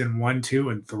season 1, 2,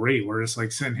 and 3. We're just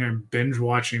like sitting here and binge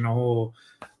watching a whole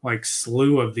like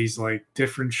slew of these like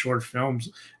different short films,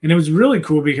 and it was really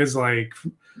cool because like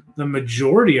the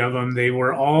majority of them they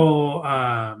were all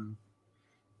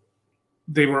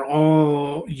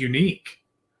unique.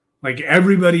 Like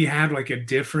everybody had like a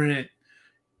different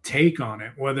take on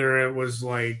it, whether it was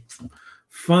like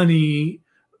funny,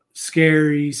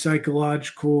 scary,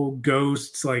 psychological,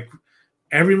 ghosts. Like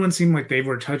everyone seemed like they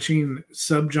were touching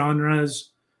subgenres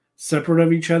separate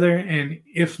of each other. And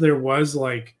if there was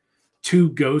like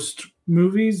 2 ghost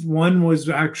movies, one was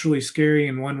actually scary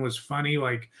and one was funny.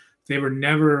 Like they were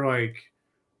never like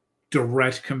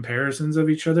direct comparisons of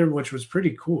each other, which was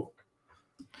pretty cool.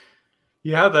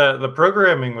 Yeah, the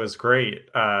programming was great.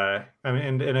 I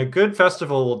mean, and a good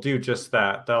festival will do just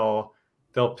that.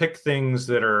 They'll pick things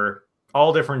that are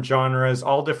all different genres,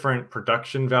 all different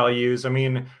production values. I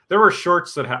mean, there were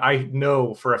shorts that I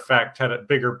know for a fact had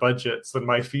bigger budgets than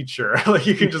my feature. Like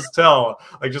you can just tell,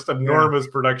 like just enormous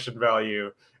production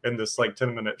value in this like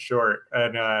 10-minute short.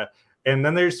 And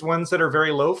then there's ones that are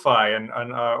very lo-fi and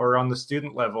or on the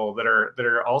student level that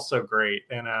are also great.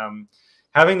 And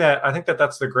having that, I think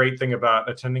that's the great thing about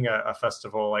attending a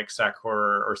festival like SAC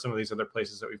Horror or some of these other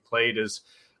places that we've played is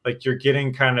like you're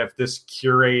getting kind of this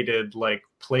curated like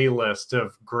playlist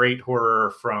of great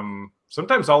horror from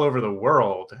sometimes all over the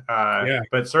world,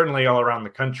 but certainly all around the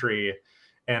country.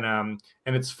 And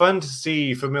it's fun to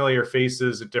see familiar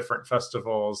faces at different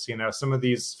festivals. You know, some of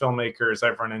these filmmakers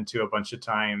I've run into a bunch of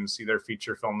times, either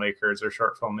feature filmmakers or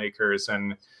short filmmakers.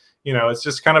 And, you know, it's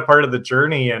just kind of part of the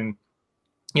journey. And,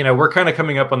 you know, we're kind of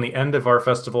coming up on the end of our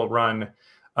festival run.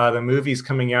 The movie's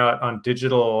coming out on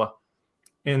digital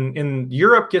in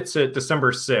Europe, gets it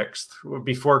December 6th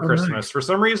before Christmas. Nice. For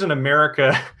some reason,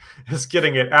 America is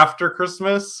getting it after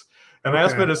Christmas. And I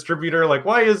asked my distributor, like,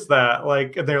 why is that?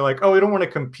 Like, and they're like, oh, we don't want to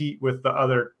compete with the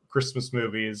other Christmas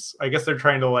movies. I guess they're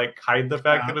trying to like hide the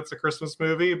fact that it's a Christmas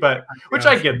movie, but which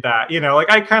I get that, you know,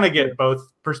 like I kind of get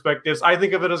both perspectives. I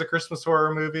think of it as a Christmas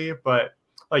horror movie, but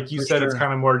like you said, it's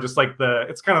kind of more just like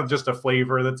it's kind of just a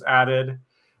flavor that's added.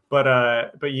 But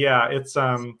yeah, it's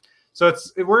so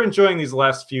we're enjoying these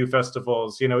last few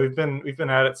festivals. You know, we've been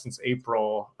at it since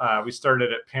April. We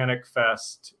started at Panic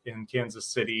Fest in Kansas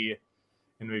City,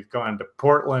 and we've gone to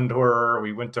Portland Horror.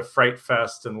 We went to Fright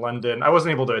Fest in London. I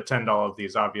wasn't able to attend all of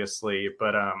these, obviously,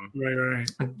 but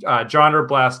right. Genre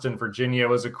Blast in Virginia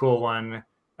was a cool one.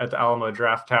 at the Alamo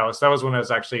Draft House. That was when I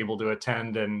was actually able to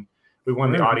attend, and we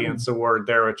won the audience award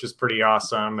there, which is pretty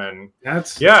awesome. And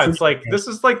it's like, this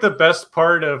is like the best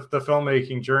part of the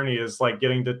filmmaking journey, is like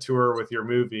getting to tour with your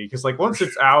movie. Cause like once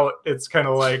it's out, it's kind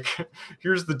of like,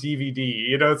 here's the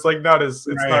DVD, it's like it's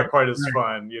not quite as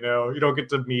fun, you don't get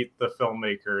to meet the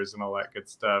filmmakers and all that good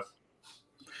stuff.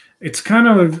 It's kind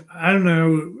of, I don't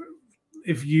know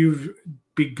if you've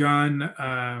begun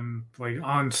like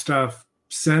on stuff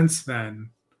since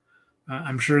then.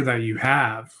 I'm sure that you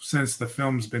have, since the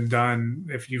film's been done,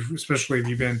 especially if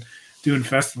you've been doing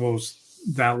festivals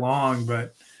that long.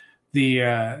 But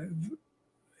it's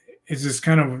just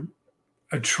kind of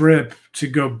a trip to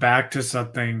go back to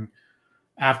something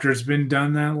after it's been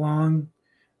done that long,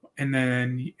 and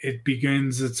then it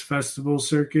begins its festival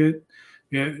circuit.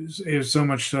 It was so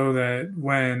much so that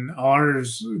when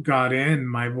ours got in,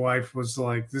 my wife was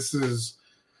like, this is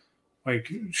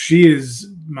like, she is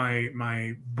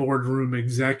my boardroom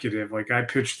executive. Like, I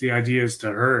pitched the ideas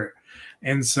to her.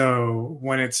 And so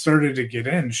when it started to get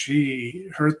in,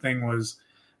 her thing was,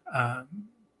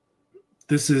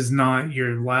 this is not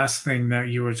your last thing that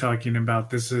you were talking about.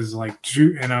 This is like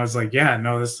true. And I was like, yeah,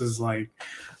 no, this is like,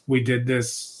 we did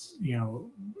this,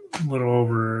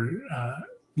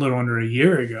 little under a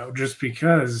year ago, just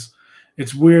because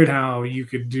it's weird how you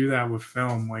could do that with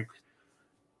film. Like,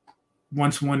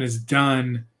 once one is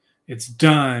done, it's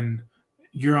done.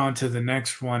 You're on to the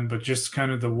next one. But just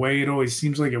kind of the way it always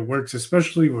seems like it works,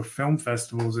 especially with film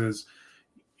festivals, is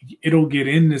it'll get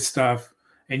into stuff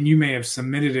and you may have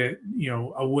submitted it,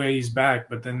 a ways back,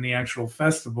 but then the actual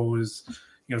festival is,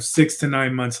 6 to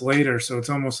 9 months later. So it's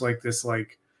almost like this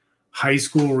like high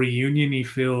school reunion you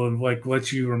feel, and like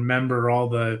lets you remember all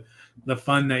the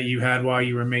fun that you had while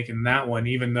you were making that one,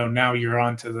 even though now you're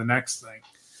on to the next thing.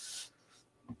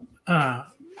 I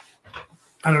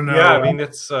don't know. Yeah, I mean,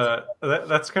 it's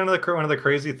that's kind of one of the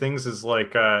crazy things is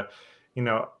like, I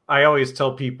always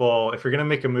tell people, if you're going to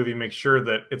make a movie, make sure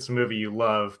that it's a movie you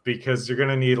love, because you're going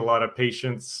to need a lot of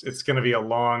patience. It's going to be a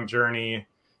long journey.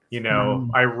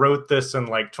 I wrote this in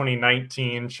like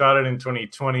 2019, shot it in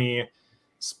 2020,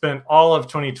 spent all of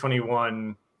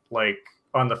 2021 like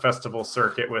on the festival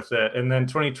circuit with it, and then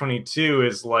 2022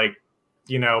 is like,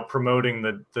 promoting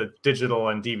the digital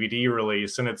and DVD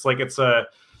release. And it's like, it's a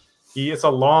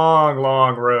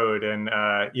long road. And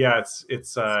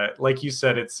it's like you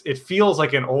said, it feels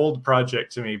like an old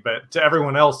project to me, but to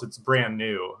everyone else, it's brand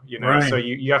new, Right. So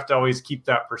you have to always keep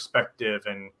that perspective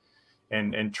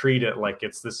and treat it like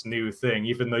it's this new thing,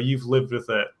 even though you've lived with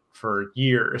it for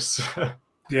years.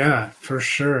 Yeah, for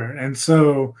sure. And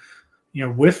so,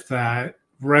 with that,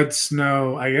 Red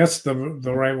Snow, I guess the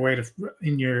right way to,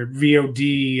 in your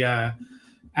VOD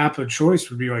app of choice,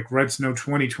 would be like Red Snow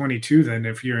 2022. Then,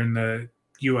 if you're in the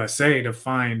USA, to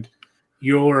find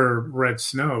your Red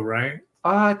Snow, right?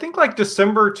 I think like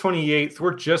December 28th.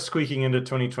 We're just squeaking into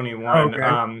 2021.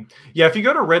 Okay. If you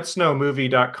go to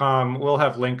redsnowmovie.com, we'll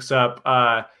have links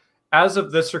up. As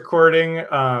of this recording,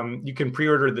 you can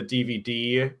pre-order the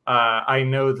DVD. I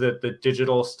know that the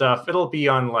digital stuff, it'll be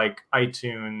on like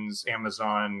iTunes,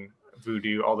 Amazon,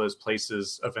 Vudu, all those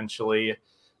places eventually.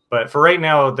 But for right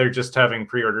now, they're just having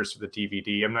pre-orders for the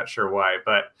DVD. I'm not sure why,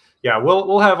 but yeah,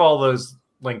 we'll have all those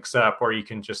links up, or you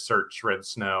can just search Red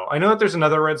Snow. I know that there's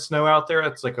another Red Snow out there.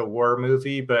 It's like a war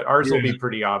movie, but ours will be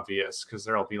pretty obvious because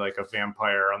there'll be like a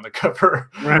vampire on the cover.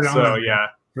 Right. So yeah,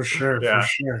 for sure. Yeah. For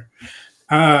sure.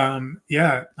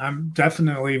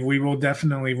 We will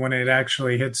definitely, when it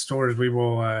actually hits stores, we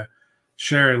will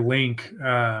share a link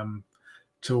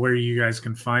to where you guys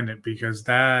can find it, because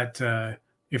that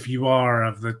if you are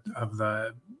of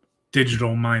the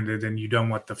digital minded and you don't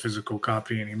want the physical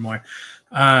copy anymore.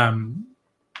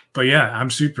 But yeah, I'm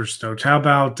super stoked. How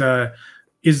about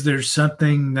is there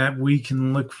something that we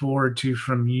can look forward to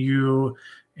from you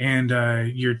and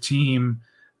your team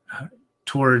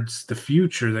towards the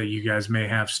future that you guys may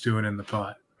have stewing in the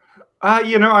pot?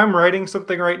 I'm writing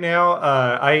something right now.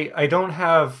 I don't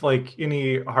have like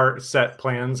any hard set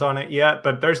plans on it yet,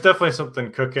 but there's definitely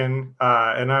something cooking.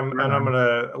 And I'm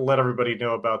gonna let everybody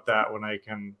know about that when I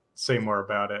can say more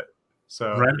about it.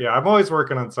 So yeah, I'm always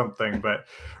working on something, but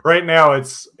right now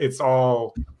it's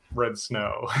all Red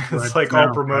Snow. It's like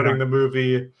all promoting the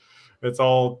movie. It's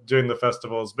all doing the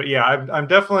festivals. But yeah, I'm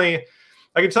definitely.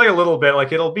 I can tell you a little bit.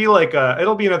 Like it'll be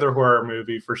another horror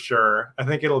movie for sure. I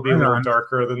think it'll be a little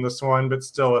darker than this one, but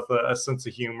still with a sense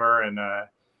of humor and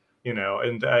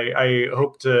and I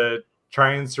hope to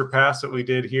try and surpass what we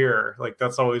did here. Like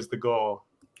that's always the goal.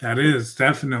 That is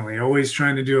definitely always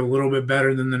trying to do a little bit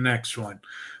better than the next one.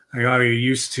 I got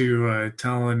used to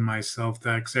telling myself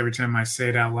that because every time I say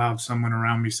it out loud, someone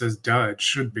around me says, duh, it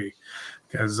should be.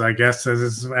 Because I guess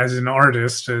as an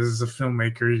artist, as a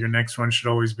filmmaker, your next one should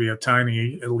always be a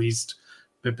tiny, at least,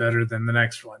 bit better than the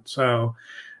next one. So,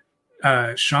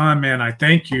 Sean, man, I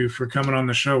thank you for coming on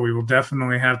the show. We will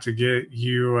definitely have to get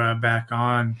you back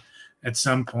on at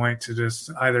some point to just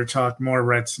either talk more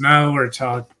Red Snow or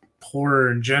talk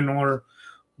horror in general, or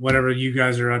whatever you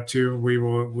guys are up to.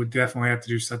 We'll definitely have to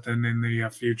do something in the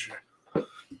future.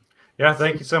 Yeah,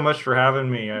 thank you so much for having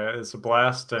me. It's a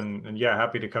blast, and yeah,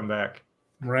 happy to come back.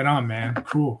 Right on, man.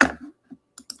 Cool.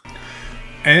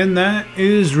 And that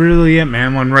is really it,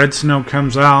 man. When Red Snow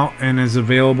comes out and is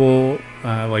available,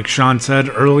 like Sean said,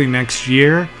 early next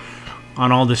year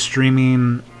on all the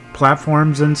streaming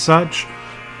platforms and such,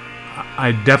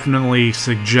 I definitely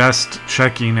suggest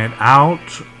checking it out.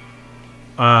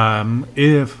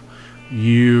 If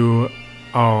you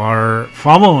are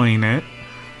following it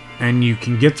and you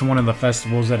can get to one of the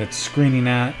festivals that it's screening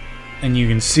at and you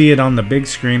can see it on the big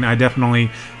screen, I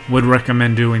definitely would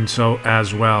recommend doing so,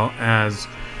 as well as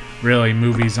really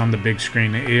movies on the big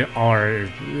screen.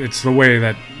 It's the way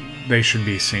that they should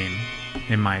be seen,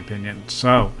 in my opinion.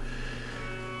 So,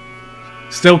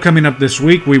 still coming up this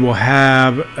week, we will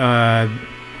have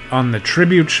on the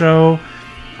tribute show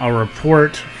a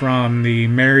report from the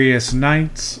Marius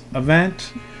Nights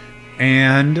event,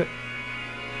 and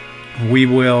we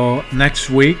will next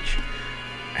week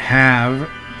have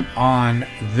on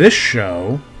this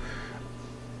show.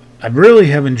 I really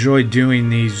have enjoyed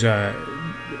doing these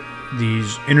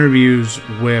interviews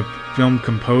with film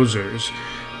composers,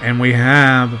 and we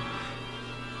have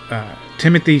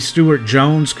Timothy Stewart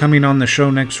Jones coming on the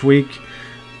show next week,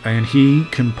 and he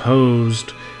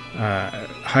composed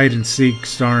Hide and Seek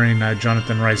starring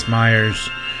Jonathan Rhys Meyers.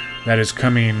 That is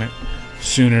coming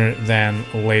sooner than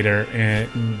later,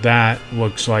 and that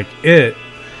looks like it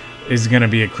is going to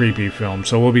be a creepy film.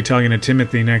 So we'll be talking to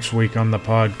Timothy next week on the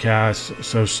podcast,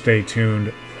 so stay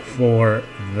tuned for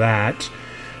that.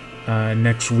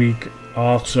 Next week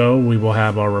also we will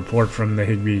have our report from the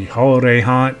Higbee Holiday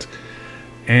Haunt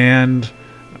and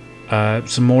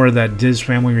some more of that Diz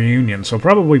family reunion. So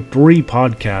probably 3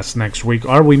 podcasts next week,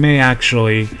 or we may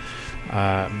actually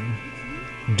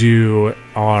do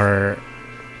our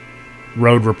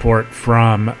road report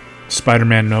from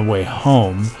Spider-Man No Way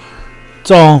Home.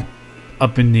 It's all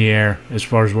up in the air as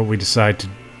far as what we decide to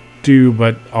do,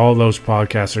 but all those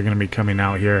podcasts are going to be coming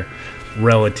out here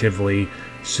relatively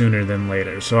sooner than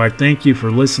later. So I thank you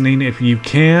for listening. If you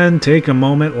can, take a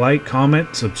moment, like,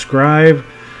 comment, subscribe,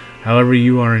 however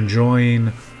you are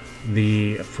enjoying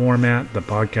the format, the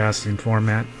podcasting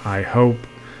format. I hope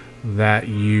that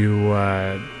you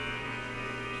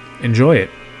enjoy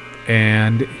it,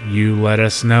 and you let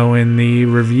us know in the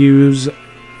reviews,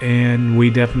 and we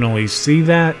definitely see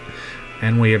that,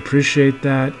 and we appreciate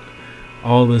that,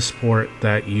 all the support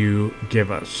that you give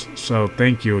us. So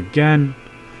thank you again.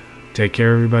 Take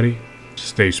care, everybody.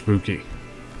 Stay spooky.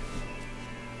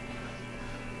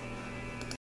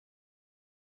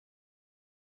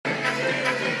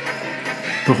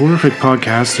 The Horrific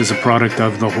Podcast is a product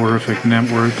of the Horrific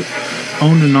Network,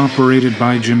 owned and operated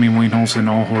by Jimmy Wienholz and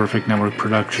All Horrific Network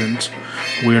Productions.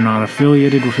 We are not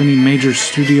affiliated with any major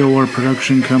studio or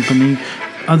production company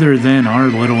other than our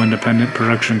little independent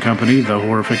production company, the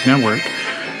Horrific Network.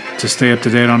 To stay up to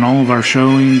date on all of our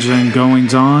showings and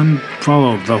goings on,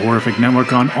 follow the Horrific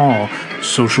Network on all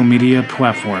social media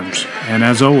platforms. And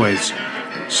as always,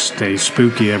 stay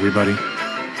spooky, everybody.